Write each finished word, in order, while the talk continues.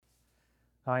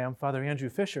Hi, I'm Father Andrew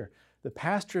Fisher, the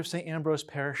pastor of St. Ambrose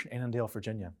Parish in Annandale,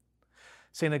 Virginia.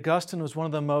 St. Augustine was one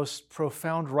of the most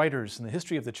profound writers in the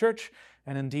history of the Church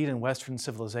and indeed in Western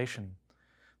civilization.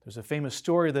 There's a famous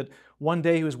story that one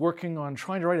day he was working on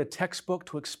trying to write a textbook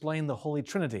to explain the Holy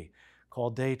Trinity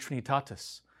called De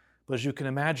Trinitatis. But as you can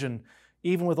imagine,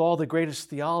 even with all the greatest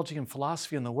theology and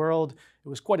philosophy in the world, it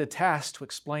was quite a task to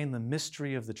explain the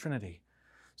mystery of the Trinity.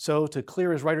 So to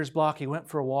clear his writer's block, he went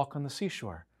for a walk on the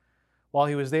seashore. While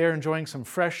he was there enjoying some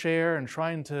fresh air and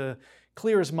trying to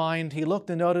clear his mind, he looked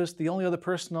and noticed the only other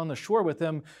person on the shore with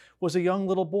him was a young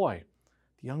little boy.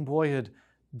 The young boy had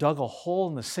dug a hole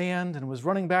in the sand and was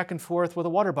running back and forth with a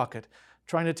water bucket,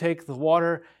 trying to take the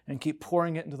water and keep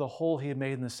pouring it into the hole he had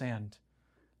made in the sand.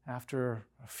 After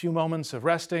a few moments of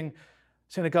resting,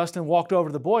 St. Augustine walked over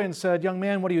to the boy and said, "Young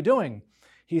man, what are you doing?"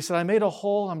 He said, "I made a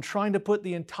hole. I'm trying to put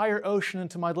the entire ocean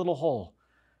into my little hole."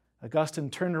 Augustine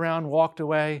turned around, walked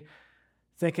away,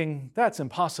 thinking, "That's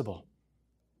impossible."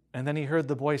 And then he heard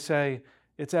the boy say,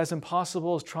 "It's as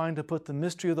impossible as trying to put the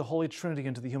mystery of the Holy Trinity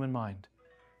into the human mind."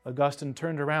 Augustine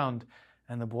turned around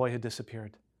and the boy had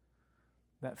disappeared.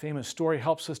 That famous story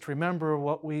helps us to remember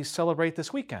what we celebrate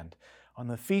this weekend on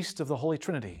the Feast of the Holy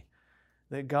Trinity,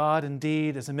 that God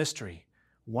indeed is a mystery,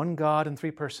 one God in three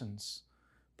persons.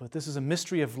 But this is a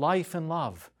mystery of life and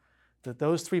love, that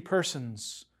those three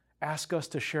persons ask us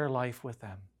to share life with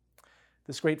them.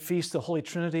 This great feast of the Holy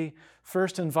Trinity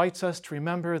first invites us to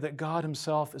remember that God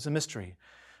Himself is a mystery,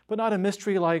 but not a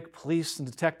mystery like police and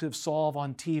detectives solve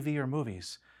on TV or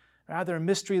movies. Rather, a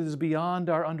mystery that is beyond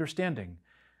our understanding.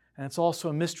 And it's also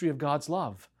a mystery of God's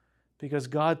love, because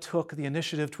God took the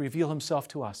initiative to reveal Himself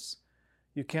to us.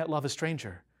 You can't love a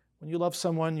stranger. When you love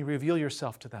someone, you reveal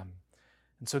yourself to them.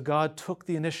 And so God took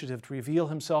the initiative to reveal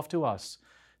Himself to us,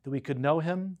 that we could know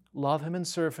Him, love Him, and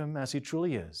serve Him as He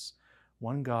truly is,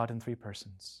 one God in three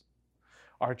persons.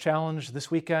 Our challenge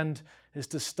this weekend is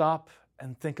to stop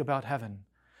and think about heaven,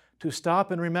 to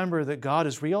stop and remember that God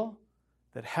is real,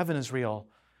 that heaven is real,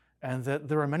 and that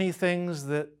there are many things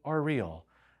that are real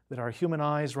that our human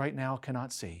eyes right now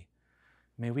cannot see.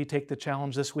 May we take the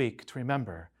challenge this week to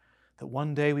remember that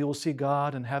one day we will see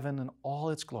God in heaven in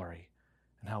all its glory,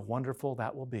 and how wonderful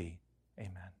that will be.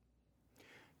 Amen.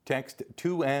 Text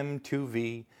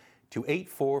 2M2V to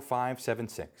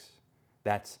 84576.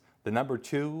 That's the number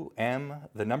 2M,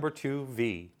 the number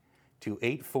 2V to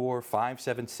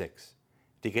 84576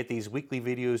 to get these weekly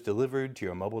videos delivered to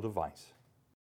your mobile device.